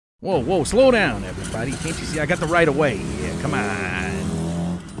Whoa, slow down, everybody. Can't you see I got the right of way? Yeah, come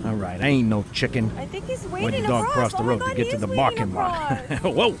on. All right, I ain't no chicken. I think he's Why waiting the dog cross the road to get to the barking lot?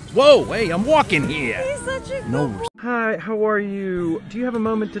 Whoa, hey, I'm walking here. He's such a No. Hi, how are you? Do you have a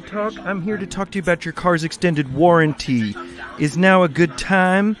moment to talk? I'm here to talk to you about your car's extended warranty. Is now a good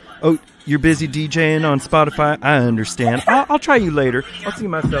time? Oh, you're busy DJing on Spotify? I understand. I'll try you later. I'll see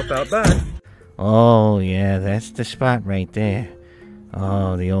myself out. Bye. Oh, yeah, that's the spot right there.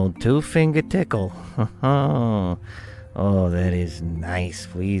 Oh, the old two-finger tickle. Oh, that is nice.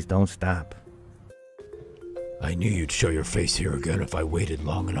 Please don't stop. I knew you'd show your face here again if I waited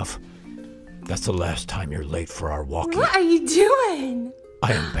long enough. That's the last time you're late for our walkie. What are you doing?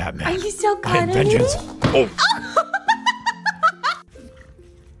 I am Batman. Are you so I am cuddly? vengeance. Oh.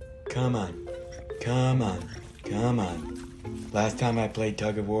 Come on. Come on. Come on. Last time I played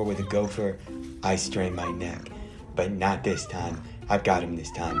tug of war with a gopher, I strained my neck. But not this time. I've got him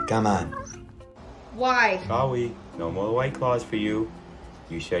this time. Come on. Why? Sorry. No more White Claws for you.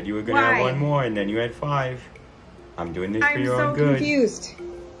 You said you were gonna Why? have one more and then you had 5. I'm doing this for I'm your so own good. confused.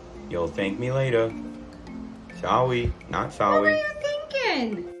 You'll thank me later. Sorry. Not What sorry. were you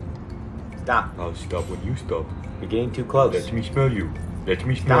thinking? Stop. I'll stop when you stop. You're getting too close. Let me smell you. Let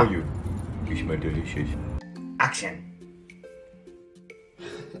me smell you. You smell delicious. Action.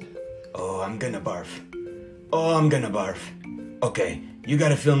 Oh, I'm gonna barf. Oh, I'm gonna barf. Okay, you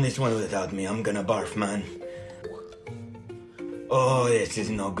gotta film this one without me. I'm gonna barf, man. Oh, this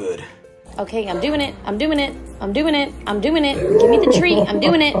is no good. Okay, I'm doing it. I'm doing it. I'm doing it. I'm doing it. Give me the treat. I'm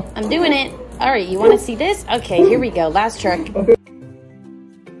doing it. I'm doing it. All right, you want to see this? Okay, here we go. Last trick.